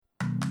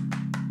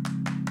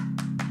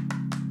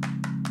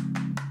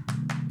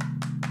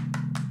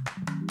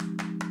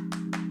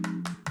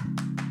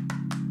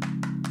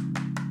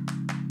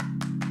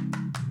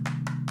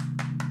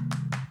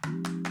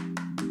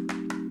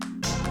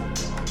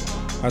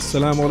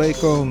Assalamu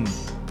alaikum.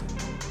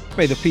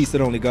 May the peace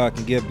that only God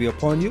can give be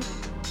upon you.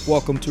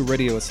 Welcome to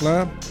Radio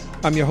Islam.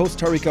 I'm your host,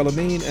 Tariq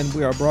Al-Amin, and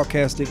we are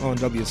broadcasting on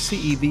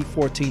WCEV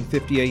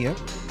 1450 AM,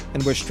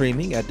 and we're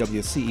streaming at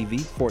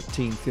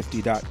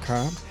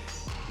WCEV1450.com.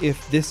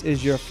 If this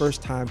is your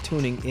first time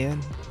tuning in,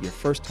 your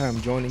first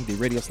time joining the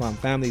Radio Islam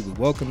family, we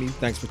welcome you.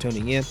 Thanks for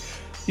tuning in.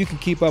 You can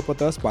keep up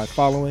with us by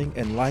following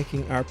and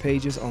liking our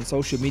pages on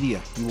social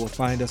media. You will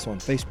find us on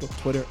Facebook,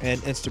 Twitter, and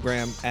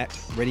Instagram at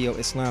Radio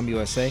Islam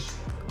USA.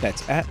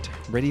 That's at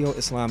Radio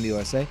Islam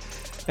USA.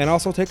 And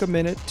also take a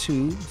minute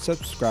to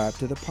subscribe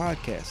to the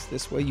podcast.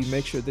 This way you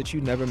make sure that you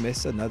never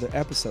miss another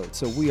episode.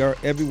 So we are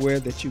everywhere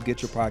that you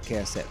get your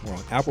podcasts at. We're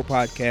on Apple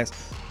Podcasts,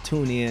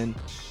 TuneIn,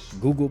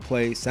 Google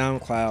Play,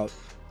 SoundCloud.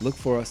 Look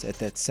for us at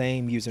that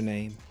same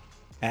username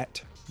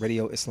at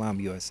Radio Islam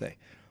USA.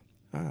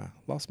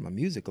 Lost my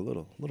music a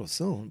little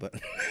soon, but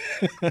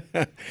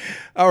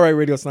all right,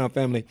 Radio Islam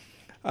family.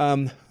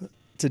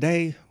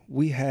 Today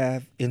we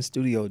have in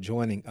studio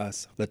joining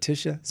us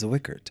Letitia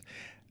Zwickert,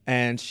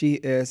 and she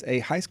is a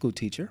high school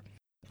teacher.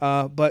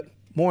 But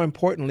more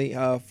importantly,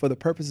 for the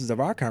purposes of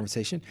our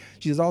conversation,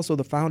 she is also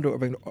the founder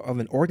of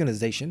an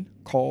organization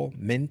called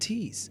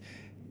Mentees,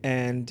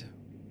 and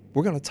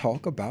we're going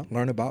to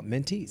learn about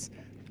Mentees.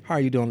 How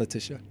are you doing,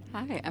 Letitia?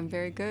 Hi, I'm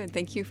very good.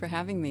 Thank you for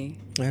having me.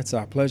 It's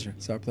our pleasure.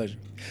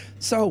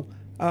 So,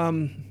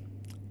 I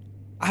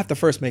have to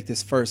first make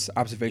this first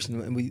observation,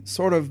 and we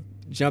sort of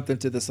jumped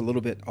into this a little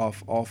bit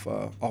off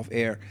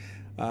air,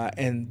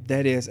 and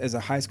that is, as a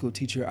high school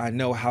teacher, I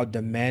know how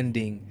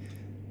demanding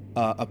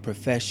a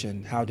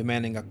profession, how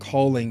demanding a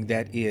calling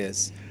that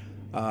is,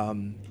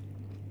 and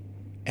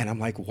I'm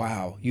like,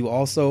 wow, you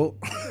also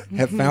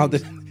have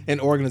founded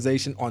an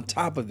organization on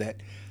top of that,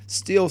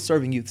 still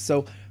serving youth.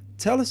 So,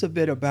 tell us a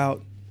bit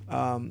about.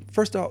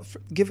 First off,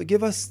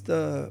 give us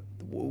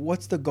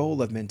what's the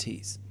goal of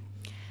Mentees?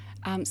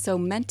 So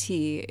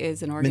Mentee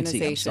is an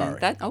organization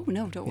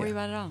Mentee, don't worry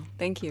about it at all.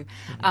 Thank you.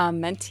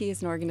 Mentee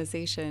is an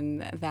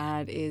organization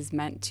that is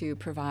meant to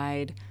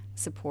provide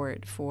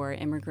support for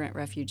immigrant,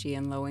 refugee,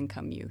 and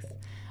low-income youth,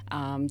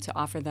 to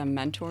offer them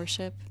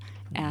mentorship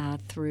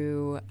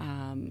through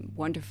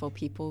wonderful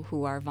people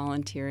who are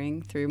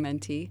volunteering through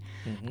Mentee,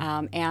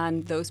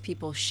 and those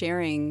people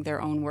sharing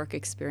their own work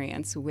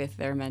experience with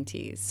their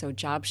mentees. So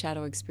job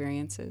shadow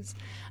experiences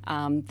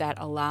that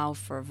allow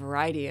for a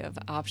variety of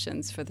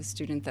options for the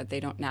student that they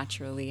don't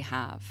naturally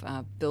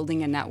have.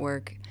 Building a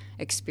network,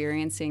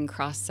 experiencing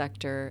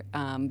cross-sector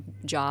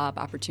job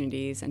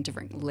opportunities and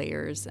different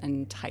layers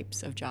and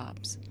types of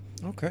jobs.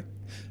 Okay.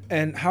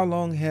 And how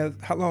long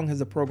has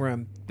the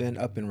program been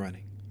up and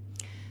running?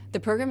 The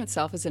program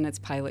itself is in its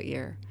pilot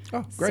year.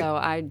 Oh, great. So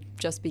I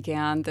just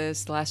began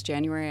this last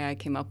January. I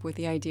came up with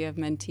the idea of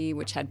Mentee,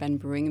 which had been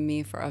brewing in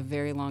me for a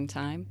very long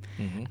time.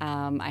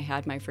 I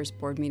had my first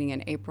board meeting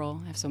in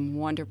April. I have some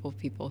wonderful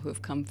people who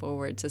have come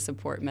forward to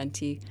support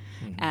Mentee.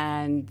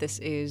 And this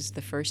is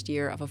the first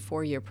year of a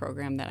 4-year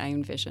program that I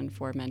envisioned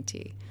for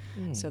Mentee.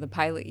 So the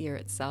pilot year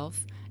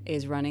itself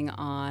is running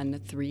on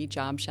 3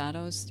 job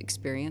shadows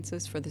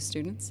experiences for the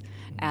students.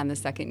 And the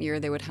second year,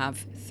 they would have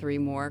 3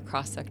 more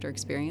cross-sector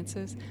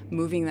experiences,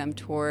 moving them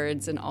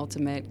towards an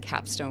ultimate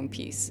capstone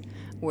piece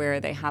where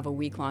they have a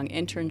week-long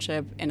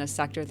internship in a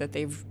sector that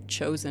they've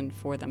chosen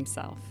for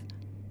themselves.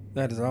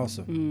 That is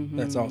awesome.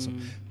 That's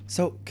awesome.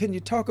 So can you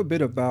talk a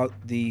bit about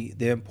the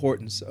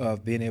importance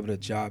of being able to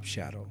job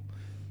shadow?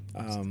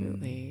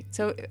 Absolutely.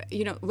 So,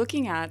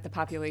 looking at the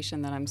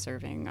population that I'm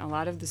serving, a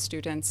lot of the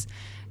students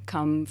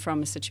come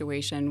from a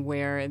situation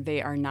where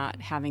they are not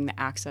having the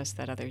access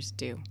that others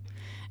do.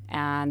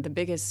 And the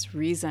biggest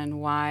reason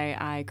why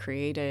I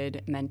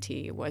created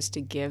Mentee was to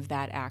give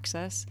that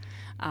access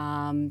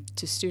to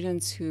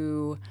students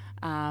who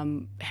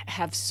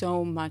have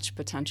so much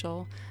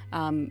potential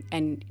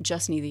and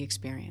just need the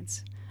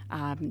experience,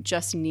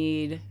 just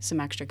need some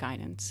extra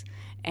guidance.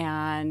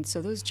 And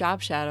so those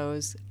job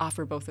shadows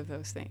offer both of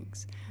those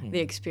things. The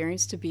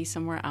experience to be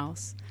somewhere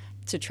else,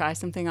 to try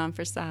something on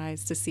for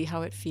size, to see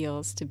how it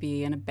feels to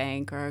be in a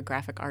bank or a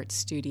graphic arts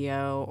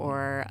studio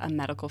or a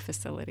medical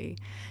facility,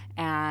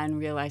 and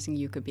realizing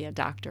you could be a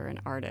doctor, an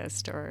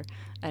artist, or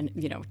a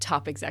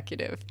top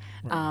executive,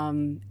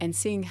 and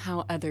seeing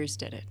how others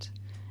did it,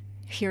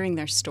 hearing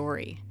their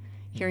story.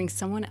 Hearing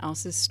someone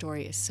else's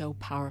story is so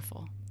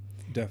powerful.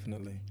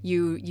 Definitely.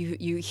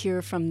 You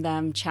hear from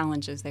them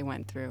challenges they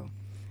went through.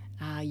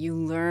 You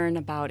learn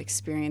about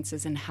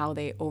experiences and how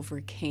they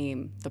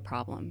overcame the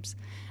problems.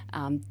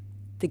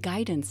 The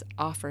guidance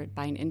offered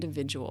by an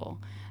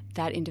individual,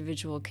 that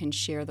individual can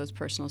share those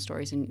personal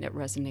stories and it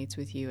resonates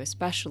with you,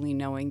 especially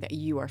knowing that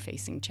you are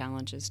facing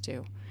challenges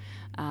too.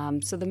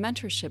 So the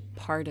mentorship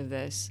part of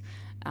this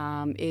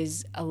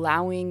is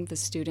allowing the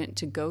student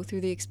to go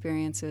through the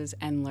experiences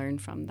and learn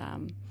from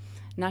them,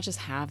 not just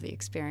have the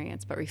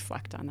experience, but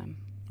reflect on them.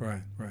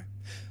 Right.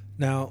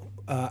 Now,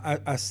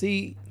 I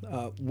see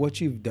what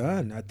you've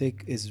done. I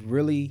think is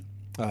really,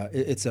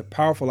 it's a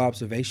powerful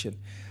observation.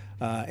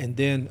 And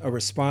then a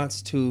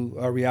response to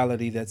a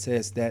reality that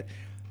says that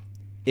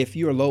if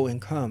you're low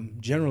income,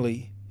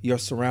 generally your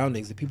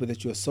surroundings, the people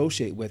that you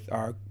associate with,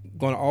 are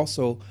going to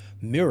also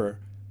mirror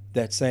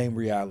that same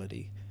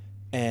reality.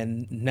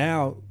 And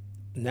now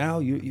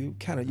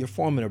you're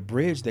forming a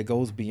bridge that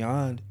goes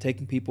beyond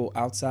taking people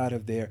outside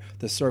of the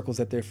circles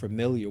that they're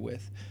familiar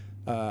with.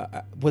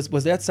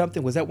 Was that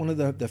something? Was that one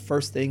of the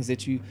first things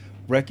that you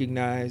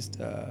recognized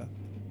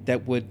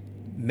that would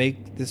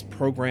make this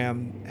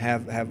program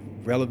have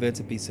relevance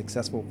and be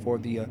successful for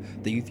the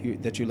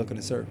youth that you're looking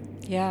to serve?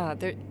 Yeah,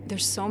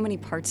 there's so many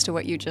parts to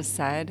what you just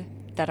said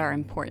that are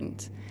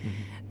important.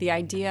 Mm-hmm. The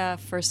idea,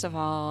 first of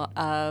all,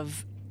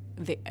 of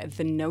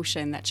the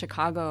notion that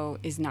Chicago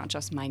is not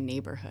just my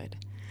neighborhood.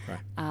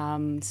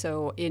 Right.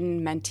 So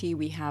in Menti,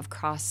 we have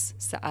cross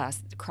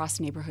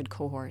neighborhood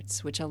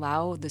cohorts, which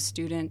allow the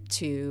student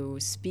to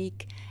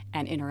speak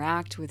and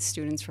interact with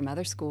students from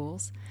other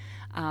schools,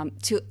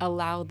 to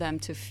allow them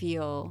to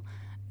feel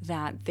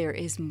that there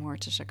is more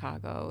to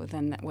Chicago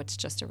than what's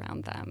just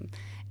around them.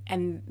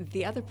 And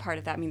the other part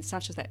of that, I mean, it's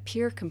not just that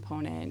peer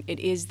component, it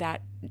is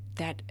that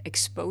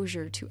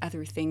exposure to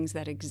other things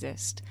that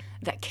exist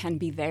that can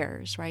be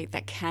theirs, right?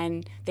 They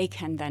can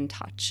then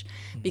touch.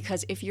 Mm-hmm.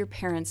 Because if your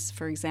parents,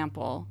 for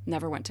example,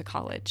 never went to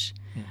college,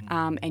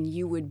 mm-hmm. And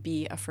you would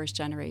be a first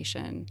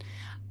generation,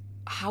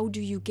 how do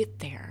you get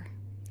there?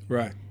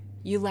 Right.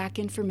 You lack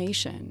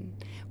information.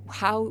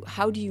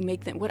 How do you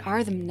make them? What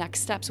are the next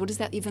steps? What does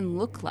that even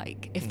look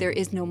like if there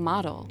is no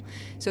model?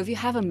 So if you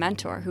have a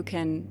mentor who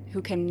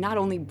can not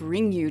only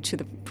bring you to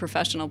the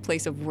professional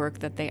place of work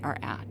that they are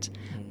at,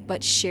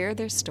 but share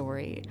their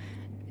story,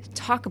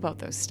 talk about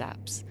those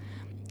steps,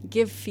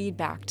 give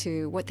feedback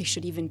to what they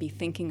should even be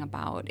thinking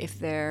about if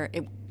they're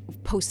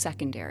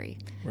post-secondary.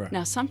 Right.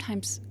 Now,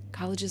 sometimes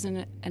college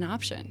isn't an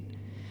option,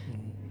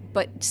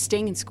 but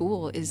staying in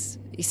school is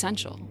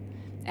essential.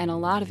 And a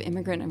lot of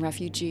immigrant and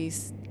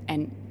refugees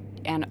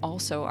and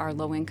also our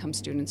low-income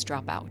students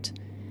drop out.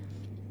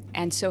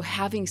 And so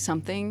having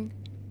something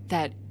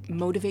that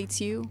motivates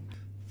you.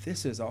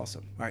 This is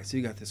awesome. All right, so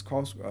you got this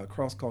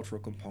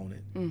cross-cultural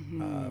component,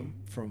 mm-hmm.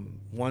 From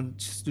one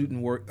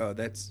student work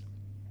that's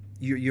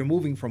you're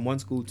moving from one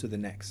school to the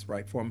next,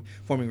 right?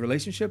 Forming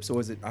relationships,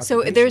 or is it?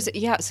 So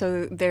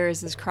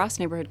there's this cross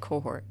neighborhood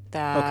cohort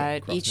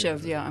that each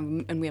of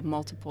and we have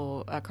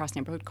multiple cross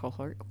neighborhood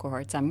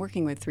cohorts. I'm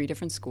working with 3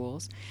 different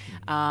schools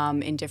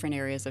in different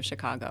areas of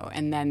Chicago,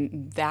 and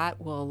then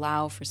that will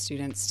allow for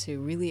students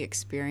to really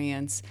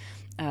experience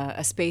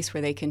a space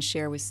where they can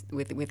share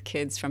with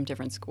kids from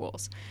different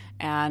schools.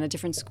 And a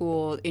different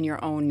school in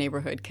your own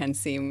neighborhood can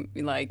seem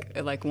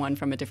like one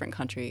from a different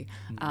country.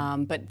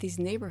 Mm-hmm. But these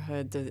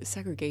neighborhoods, the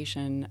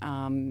segregation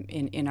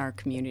in our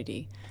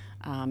community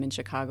in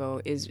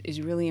Chicago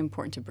is really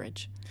important to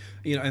bridge.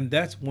 And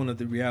that's one of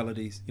the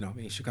realities.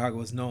 Chicago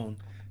is known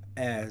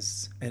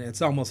as, and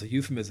it's almost a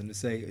euphemism to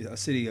say, a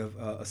city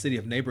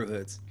of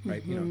neighborhoods,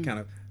 right? Mm-hmm. Kind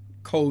of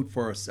code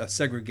for a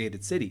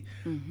segregated city,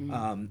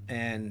 mm-hmm.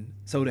 And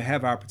so to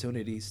have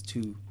opportunities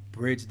to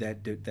bridge the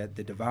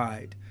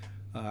divide,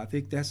 I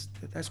think that's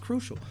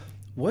crucial.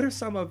 What are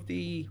some of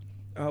the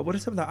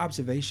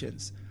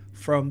observations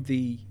from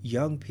the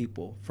young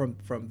people,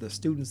 from the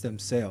students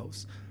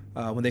themselves,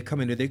 when they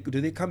come in?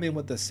 Do they come in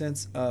with a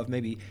sense of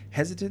maybe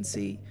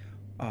hesitancy?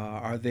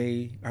 Are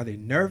they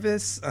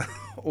nervous,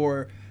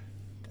 or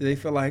do they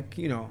feel like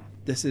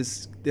this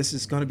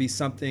is going to be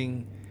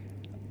something?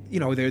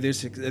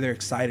 They're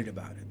excited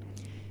about it.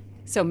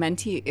 So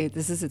Menti,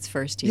 this is its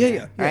first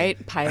year,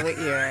 right? Pilot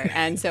year.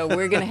 And so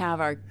we're going to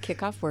have our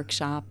kickoff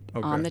workshop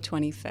on the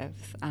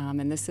 25th.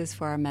 And this is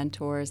for our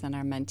mentors and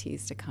our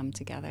mentees to come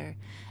together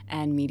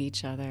and meet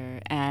each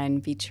other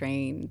and be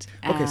trained.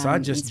 Okay, so I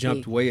just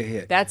jumped way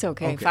ahead. That's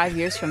okay. 5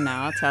 years from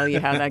now, I'll tell you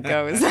how that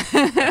goes.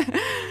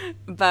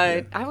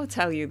 But I will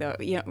tell you, though,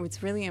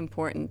 it's really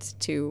important,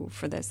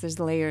 for this. There's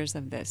layers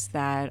of this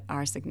that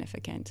are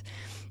significant.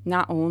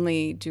 Not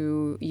only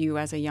do you,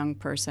 as a young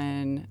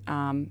person,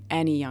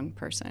 any young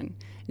person,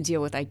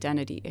 deal with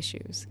identity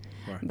issues,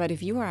 right. But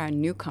if you are a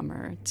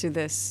newcomer to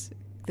this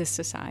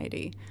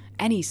society,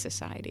 any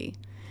society,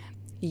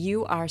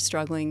 you are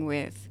struggling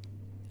with,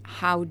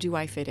 how do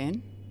I fit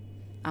in?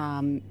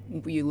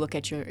 You look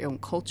at your own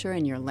culture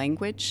and your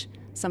language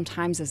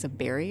sometimes as a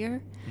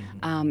barrier,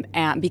 mm-hmm.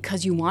 And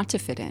because you want to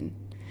fit in.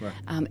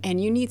 Right.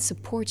 And you need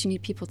support. You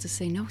need people to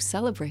say, no,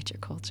 celebrate your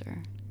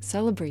culture.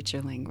 Celebrate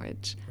your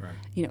language.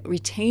 Right.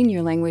 Retain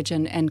your language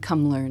and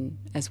come learn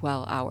as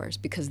well ours,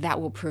 because that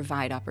will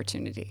provide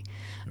opportunity.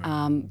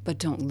 Right. But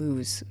don't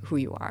lose who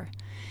you are.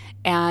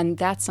 And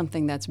that's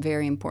something that's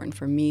very important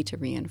for me to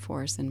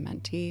reinforce in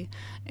Menti,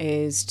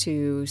 is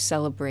to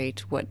celebrate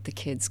what the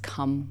kids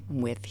come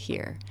with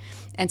here.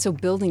 And so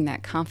building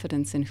that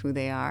confidence in who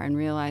they are and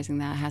realizing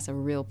that has a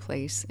real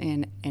place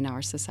in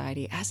our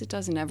society, as it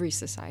does in every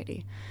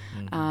society.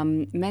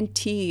 Mm-hmm.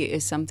 Menti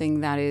is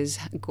something that is,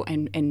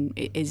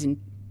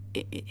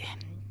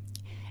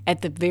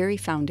 at the very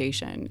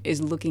foundation,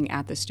 is looking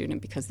at the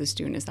student, because the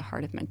student is the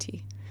heart of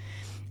Menti.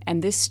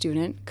 And this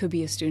student could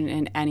be a student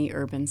in any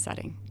urban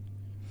setting,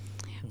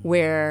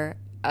 where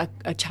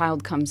a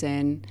child comes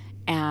in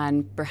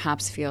and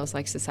perhaps feels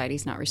like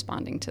society's not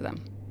responding to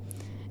them.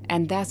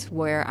 And that's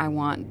where I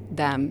want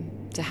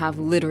them to have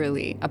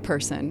literally a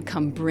person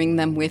come bring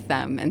them with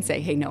them and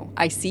say, hey, no,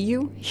 I see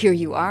you, here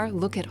you are,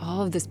 look at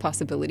all of this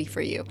possibility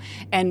for you.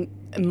 And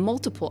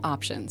multiple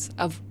options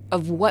of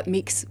what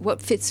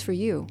fits for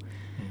you.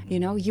 You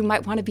know, you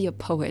might want to be a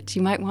poet,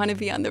 you might want to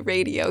be on the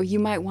radio, you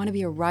might want to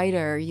be a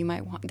writer,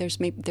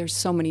 there's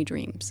so many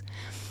dreams.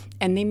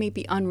 And they may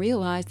be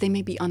unrealized, they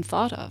may be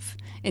unthought of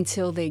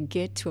until they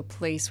get to a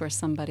place where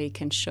somebody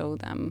can show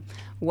them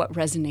what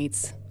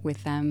resonates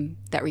with them.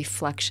 That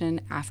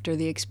reflection after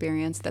the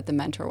experience that the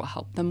mentor will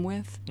help them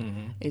with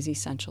is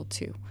essential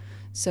too.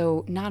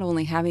 So not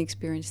only having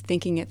experience,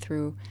 thinking it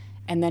through,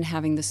 and then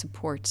having the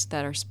supports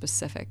that are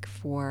specific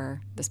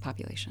for this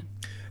population.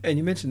 And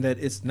you mentioned that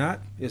it's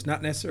not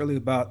necessarily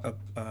about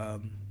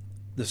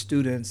the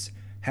students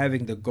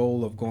having the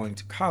goal of going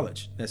to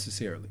college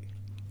necessarily.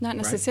 Not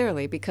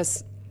necessarily, right?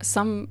 Because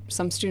some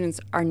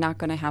students are not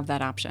going to have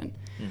that option.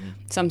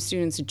 Some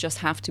students just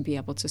have to be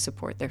able to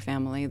support their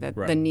family, that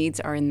the needs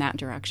are in that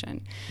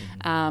direction.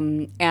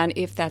 And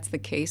if that's the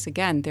case,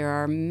 again, there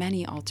are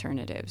many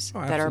alternatives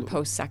that are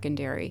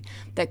post-secondary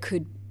that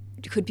could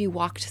be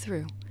walked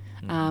through,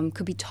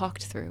 could be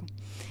talked through.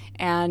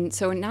 And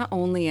so not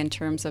only in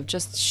terms of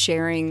just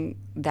sharing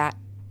that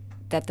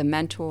the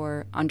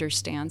mentor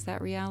understands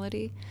that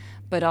reality,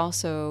 but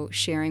also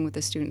sharing with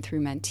the student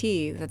through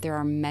mentee that there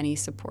are many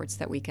supports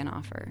that we can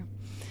offer.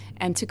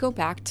 And to go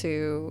back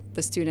to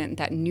the student,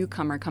 that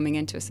newcomer coming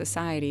into a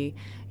society,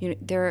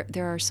 there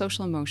are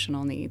social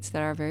emotional needs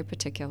that are very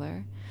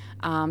particular.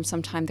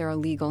 Sometimes there are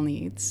legal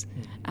needs.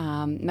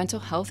 Mental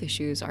health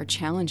issues are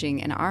challenging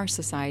in our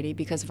society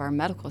because of our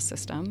medical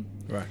system.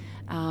 Right.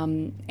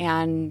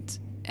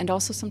 And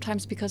also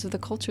sometimes because of the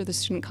culture the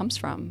student comes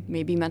from.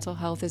 Maybe mental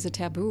health is a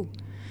taboo.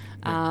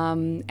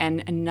 And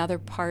another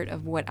part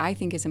of what I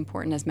think is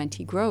important as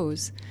mentee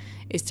grows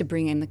is to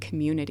bring in the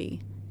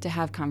community, to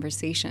have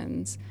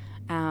conversations,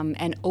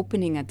 and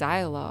opening a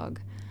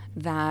dialogue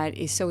that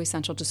is so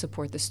essential to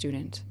support the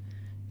student,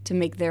 to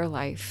make their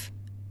life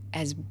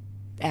as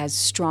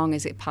strong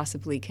as it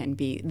possibly can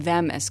be,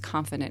 them as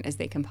confident as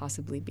they can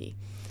possibly be.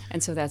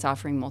 And so that's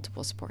offering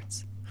multiple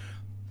supports.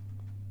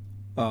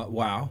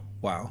 Wow.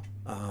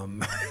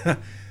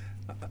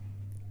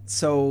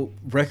 So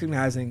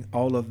recognizing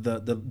all of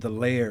the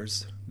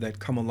layers that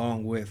come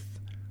along with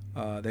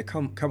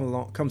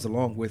comes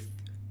along with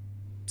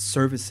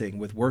servicing,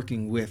 with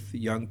working with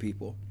young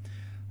people,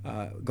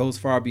 goes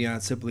far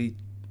beyond simply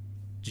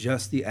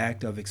just the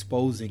act of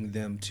exposing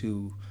them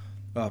to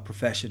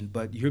profession.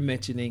 But you're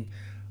mentioning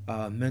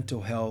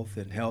mental health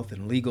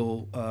and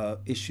legal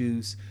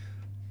issues.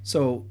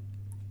 So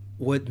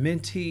would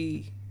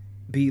mentee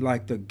be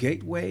like the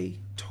gateway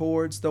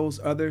towards those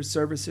other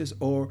services,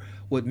 or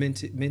would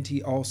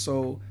mentee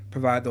also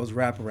provide those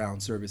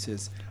wraparound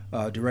services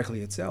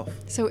directly itself?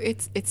 So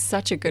it's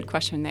such a good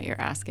question that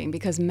you're asking,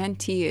 because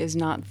mentee is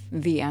not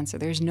the answer.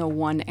 There's no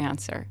one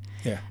answer.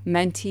 Yeah.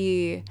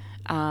 Mentee,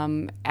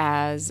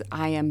 as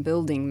I am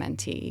building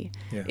mentee,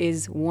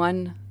 is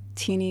one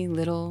teeny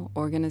little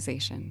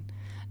organization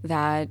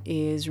that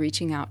is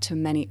reaching out to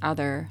many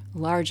other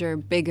larger,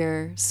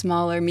 bigger,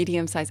 smaller,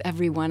 medium-sized,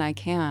 everyone I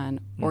can,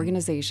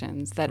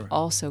 organizations that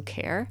also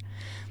care,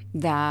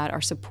 that are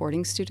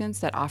supporting students,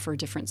 that offer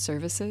different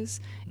services,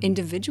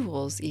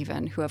 individuals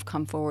even who have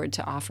come forward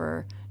to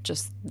offer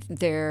just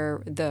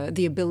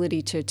the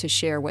ability to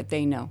share what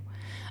they know.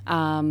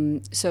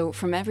 So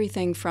from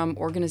everything from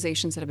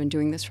organizations that have been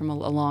doing this from a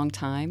long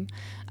time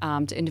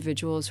to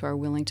individuals who are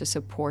willing to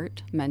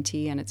support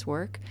mentee and its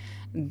work,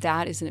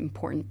 that is an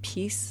important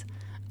piece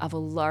of a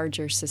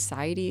larger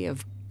society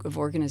of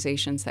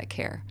organizations that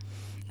care.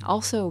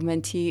 Also,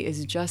 mentee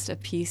is just a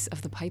piece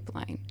of the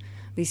pipeline.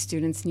 These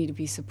students need to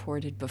be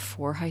supported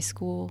before high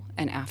school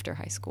and after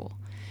high school.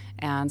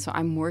 And so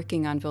I'm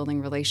working on building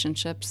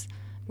relationships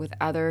with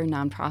other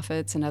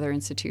nonprofits and other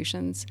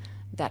institutions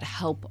that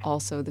help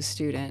also the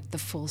student, the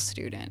full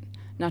student,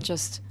 not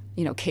just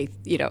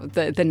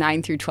the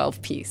 9 through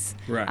 12 piece,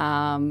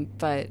 right?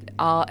 But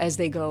all as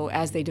they go,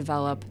 as they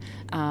develop,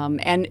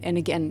 and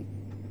again,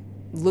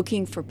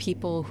 looking for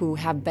people who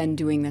have been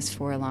doing this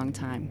for a long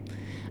time,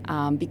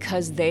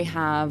 because they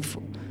have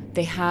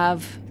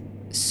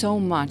so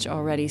much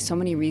already, so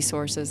many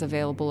resources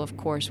available, of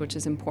course, which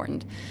is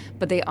important,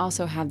 but they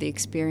also have the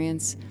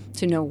experience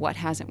to know what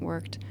hasn't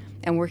worked,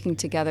 and working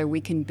together, we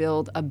can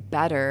build a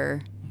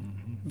better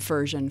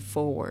version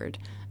forward.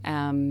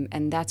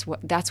 And that's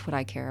what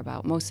I care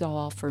about most of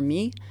all. For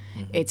me,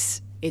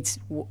 it's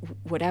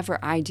whatever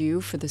I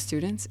do for the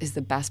students is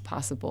the best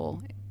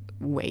possible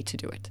way to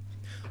do it.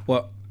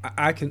 Well,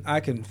 I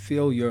can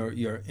feel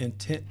your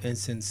intent and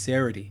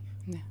sincerity.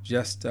 Yeah.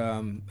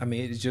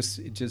 It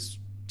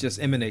just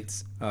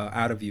emanates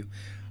out of you.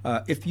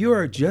 If you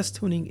are just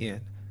tuning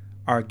in,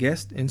 our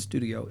guest in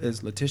studio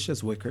is Letitia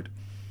Zwickert,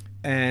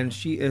 and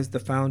she is the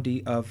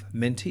foundee of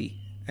mentee.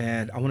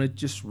 And I want to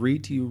just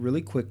read to you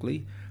really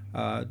quickly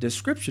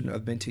description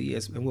of Mentee,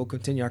 and we'll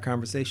continue our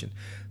conversation.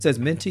 It says,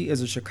 Mentee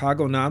is a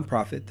Chicago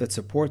nonprofit that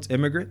supports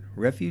immigrant,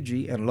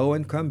 refugee, and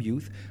low-income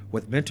youth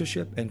with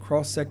mentorship and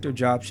cross-sector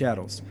job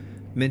shadows.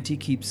 Mentee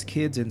keeps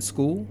kids in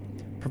school,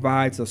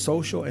 provides the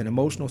social and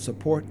emotional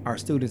support our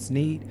students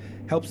need,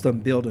 helps them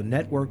build a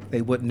network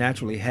they wouldn't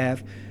naturally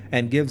have,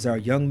 and gives our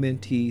young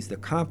mentees the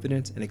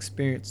confidence and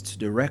experience to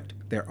direct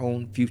their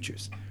own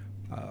futures.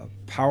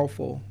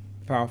 Powerful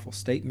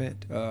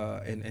statement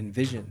and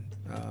vision.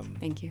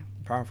 Thank you.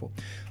 Powerful.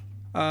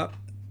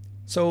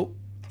 So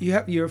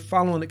you're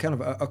following a kind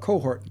of a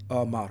cohort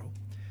model.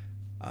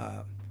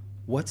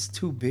 What's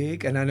too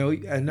big? And I know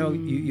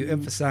you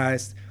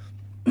emphasized,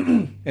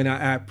 and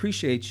I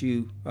appreciate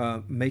you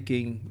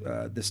making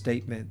the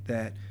statement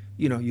that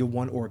you're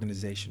one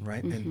organization,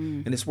 right?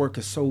 And this work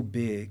is so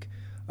big,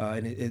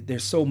 and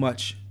there's so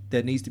much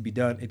that needs to be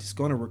done. It's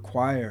going to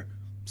require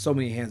so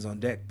many hands on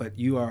deck. But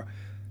you're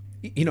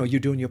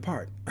doing your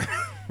part,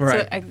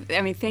 right? So,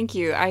 I mean, thank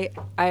you.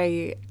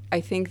 I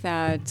think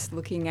that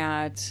looking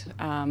at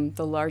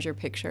the larger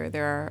picture,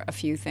 there are a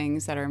few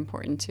things that are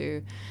important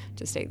to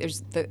state.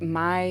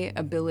 My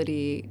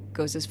ability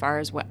goes as far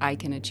as what I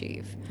can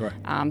achieve.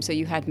 Right. So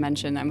you had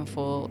mentioned I'm a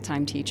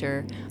full-time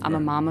teacher. I'm a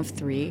mom of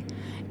 3,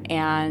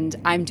 and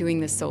I'm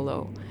doing this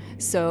solo.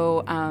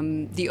 So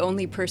the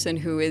only person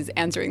who is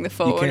answering the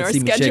phone or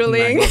scheduling, shaking my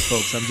head,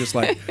 folks. I'm just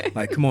like,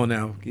 come on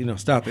now,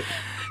 stop it.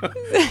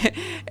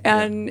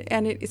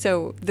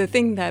 So the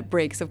thing that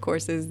breaks, of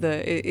course, is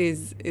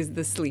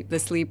the sleep. The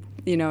sleep,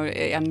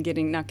 I'm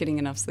not getting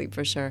enough sleep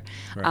for sure.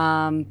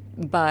 Right.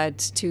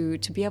 But to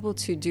be able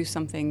to do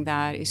something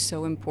that is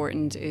so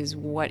important is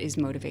what is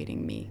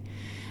motivating me.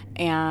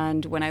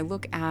 And when I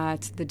look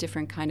at the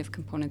different kind of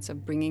components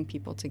of bringing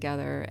people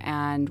together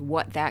and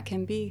what that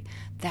can be,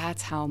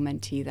 that's how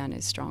Mentee then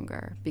is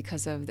stronger,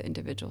 because of the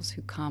individuals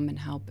who come and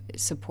help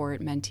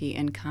support Mentee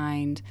in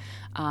kind,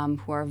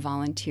 who are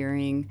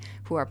volunteering,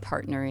 who are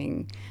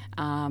partnering,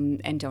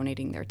 and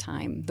donating their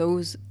time.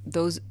 Those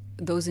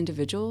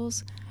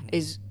individuals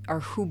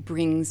are who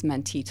brings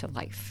Mentee to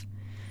life.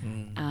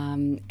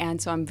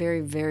 And so I'm very,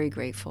 very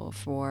grateful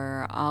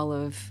for all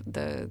of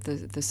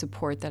the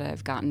support that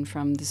I've gotten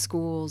from the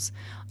schools,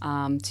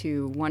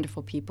 to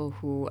wonderful people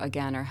who,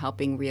 again, are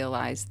helping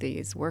realize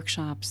these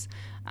workshops,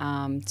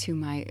 to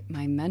my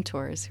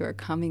mentors who are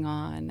coming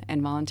on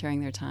and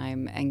volunteering their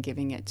time and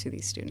giving it to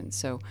these students.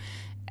 So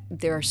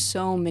there are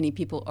so many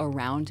people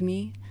around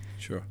me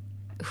Sure.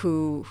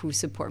 who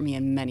support me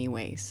in many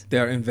ways.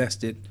 They're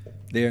invested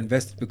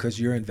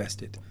because you're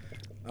invested.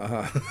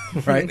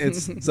 Right?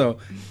 So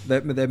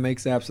that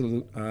makes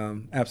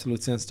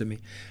absolute sense to me.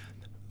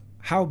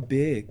 How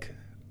big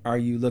are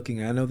you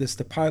looking at? I know this is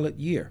the pilot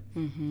year,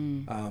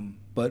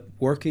 but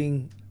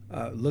looking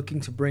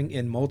to bring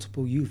in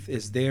multiple youth.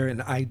 Is there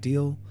an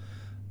ideal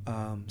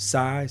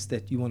size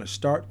that you want to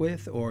start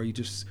with, or are you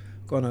just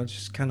going to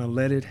just kind of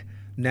let it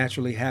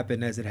naturally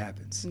happen as it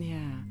happens?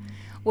 Yeah.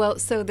 Well,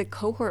 so the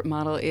cohort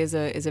model is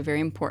a very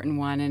important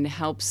one, and it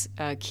helps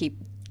keep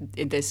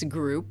this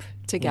group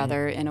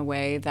together in a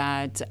way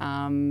that,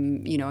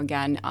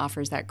 again,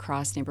 offers that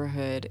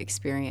cross-neighborhood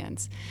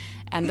experience.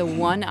 And the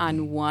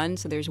one-on-one,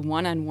 so there's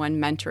one-on-one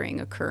mentoring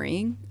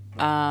occurring,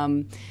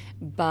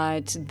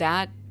 but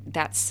that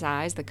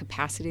size, the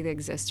capacity that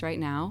exists right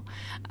now,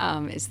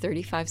 is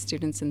 35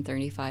 students and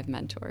 35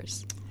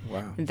 mentors.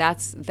 Wow.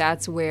 That's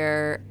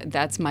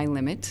my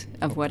limit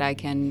of what I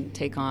can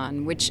take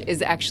on, which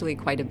is actually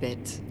quite a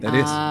bit. That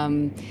is.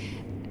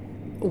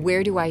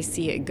 Where do I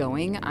see it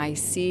going? I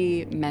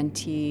see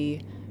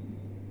Mentee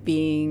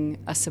being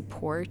a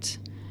support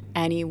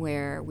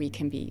anywhere we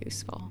can be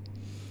useful.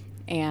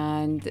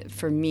 And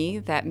for me,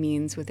 that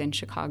means within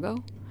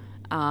Chicago,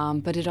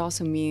 but it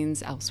also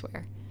means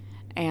elsewhere.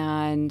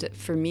 And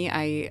for me,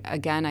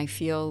 I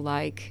feel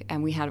like,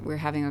 and we're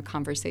having a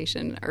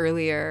conversation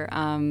earlier,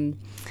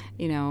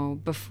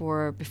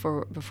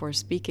 before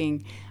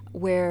speaking,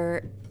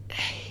 where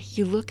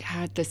you look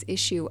at this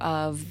issue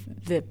of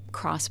the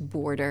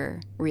cross-border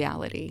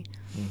reality.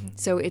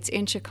 So it's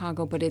in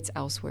Chicago, but it's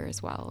elsewhere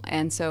as well.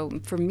 And so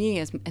for me,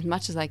 as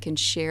much as I can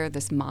share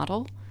this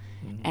model,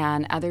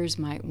 and others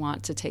might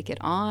want to take it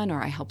on,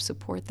 or I help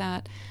support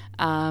that,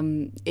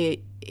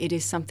 it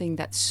is something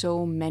that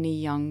so many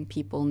young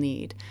people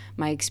need.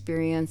 My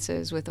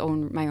experiences with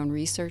my own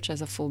research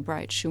as a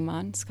Fulbright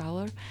Schumann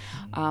scholar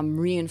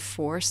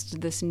reinforced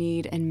this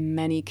need in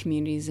many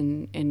communities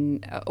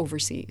in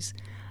overseas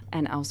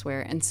and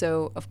elsewhere. And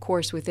so, of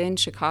course, within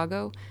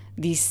Chicago,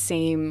 the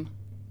same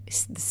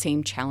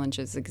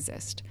challenges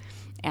exist.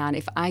 And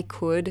if I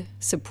could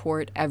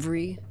support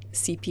every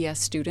CPS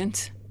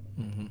student,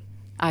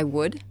 I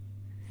would.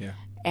 Yeah.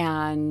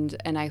 And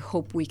I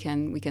hope we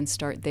can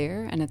start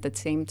there. And at the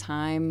same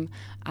time,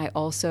 I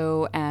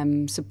also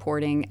am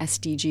supporting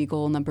SDG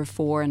goal number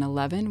 4 and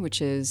 11,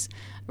 which is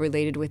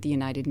related with the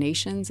United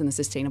Nations and the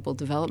Sustainable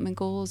Development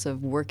Goals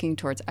of working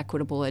towards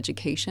equitable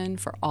education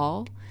for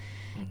all.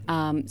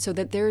 So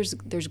that there's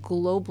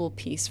global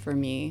peace for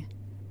me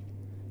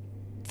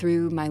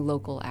through my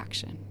local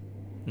action.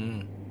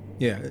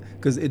 Yeah,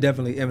 because it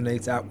definitely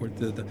emanates outward,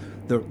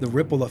 the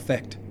ripple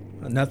effect.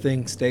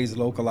 Nothing stays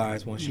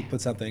localized once you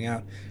put something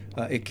out.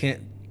 It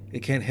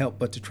can't help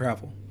but to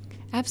travel.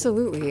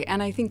 Absolutely.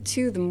 And I think,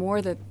 too, the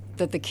more that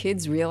the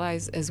kids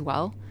realize as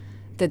well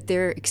that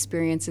their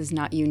experience is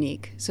not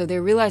unique. So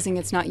they're realizing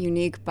it's not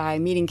unique by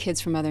meeting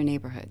kids from other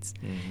neighborhoods.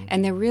 Mm-hmm.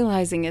 And they're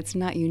realizing it's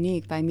not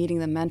unique by meeting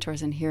the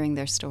mentors and hearing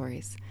their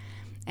stories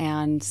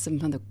and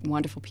some of the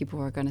wonderful people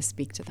who are going to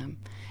speak to them.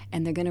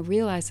 And they're going to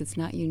realize it's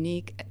not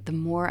unique the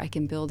more I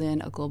can build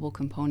in a global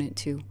component,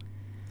 too.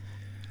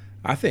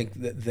 I think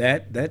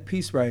that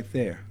piece right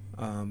there,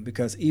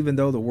 because even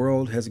though the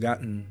world has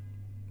gotten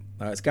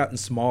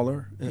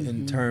smaller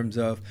in terms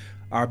of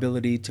our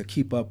ability to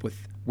keep up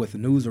with the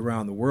news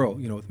around the world,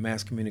 with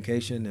mass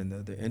communication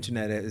and the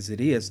internet as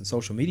it is and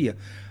social media,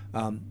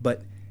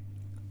 but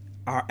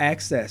our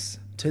access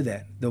to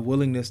that, the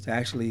willingness to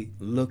actually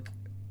look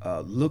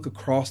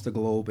across the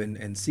globe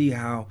and see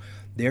how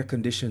their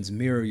conditions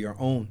mirror your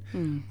own,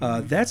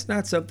 that's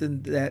not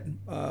something that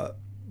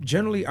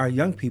generally our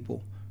young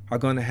people are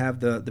going to have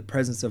the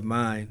presence of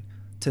mind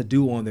to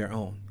do on their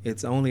own.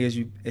 It's only as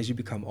you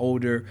become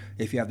older,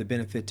 if you have the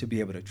benefit to be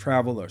able to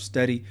travel or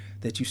study,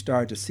 that you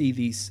start to see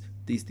these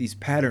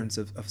patterns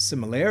of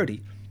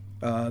similarity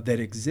that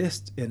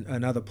exist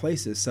in other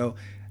places. So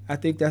I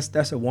think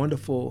that's a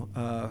wonderful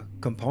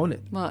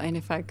component. Well, and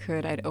if I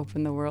could, I'd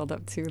open the world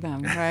up to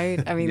them,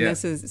 right? I mean,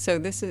 this is so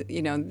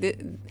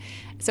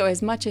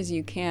as much as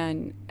you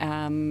can,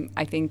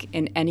 I think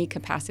in any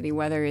capacity,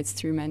 whether it's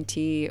through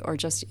Mentee or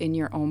just in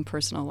your own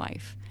personal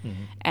life,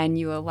 and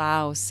you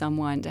allow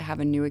someone to have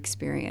a new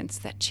experience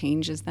that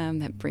changes them,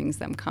 that brings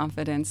them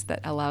confidence, that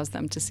allows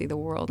them to see the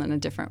world in a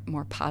different,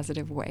 more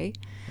positive way,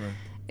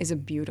 is a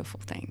beautiful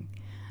thing.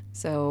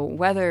 So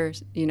whether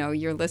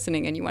you're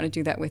listening and you want to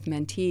do that with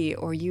Mentee,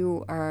 or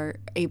you are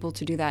able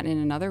to do that in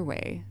another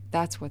way,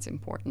 that's what's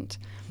important,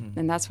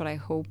 and that's what I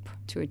hope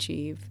to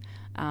achieve,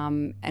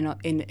 and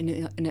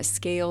in a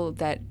scale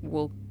that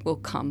will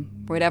come.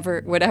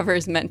 Whatever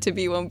is meant to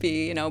be won't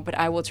be, But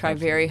I will try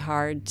very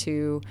hard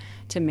to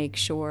make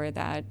sure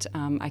that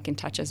I can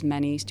touch as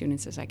many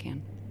students as I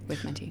can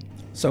with Mentee.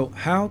 So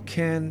how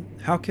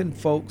can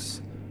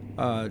folks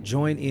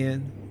join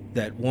in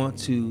that want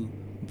to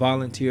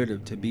volunteer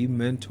to be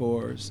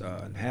mentors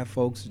and have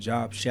folks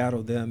job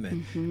shadow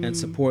them and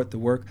support the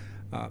work?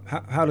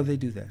 How do they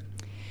do that?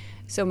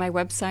 So my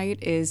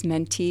website is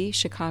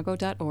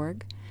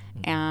menteechicago.org,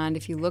 and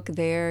if you look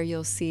there,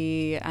 you'll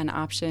see an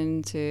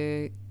option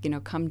to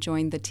come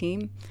join the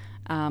team.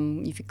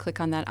 If you click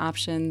on that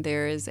option,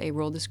 there is a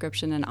role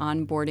description and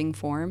onboarding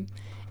form,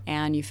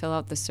 and you fill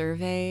out the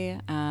survey,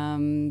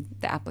 the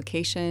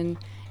application,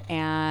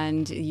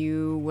 and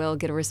you will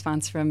get a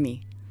response from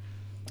me.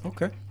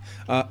 Okay.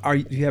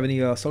 Do you have any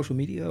social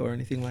media or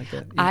anything like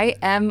that? Yeah. I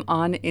am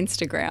on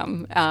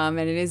Instagram, and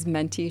it is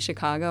Mentee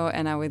Chicago,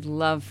 and I would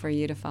love for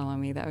you to follow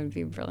me. That would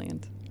be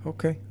brilliant.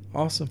 Okay.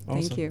 Awesome.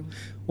 Thank you.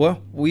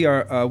 Well, we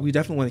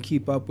definitely want to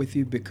keep up with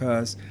you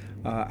because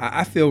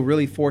I feel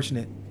really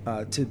fortunate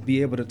to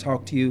be able to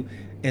talk to you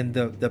in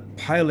the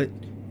pilot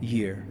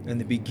year, in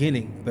the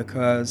beginning,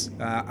 because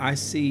I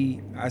see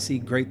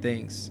great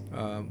things,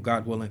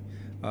 God willing,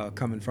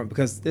 coming from,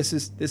 because this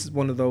is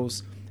one of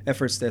those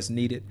efforts that's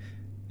needed,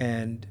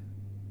 and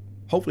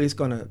hopefully it's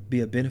going to be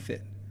a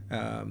benefit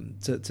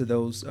to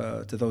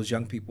those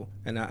young people.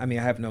 And I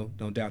have no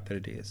doubt that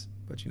it is.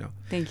 But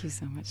Thank you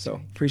so much.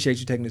 So appreciate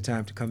you taking the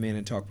time to come in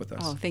and talk with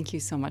us. Oh, thank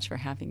you so much for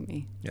having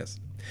me. Yes.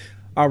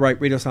 All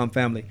right, Radio Islam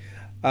family,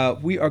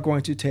 we are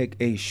going to take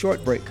a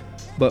short break,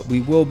 but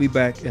we will be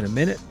back in a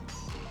minute.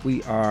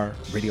 We are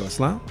Radio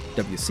Islam,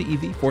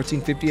 WCEV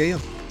 1450 AM.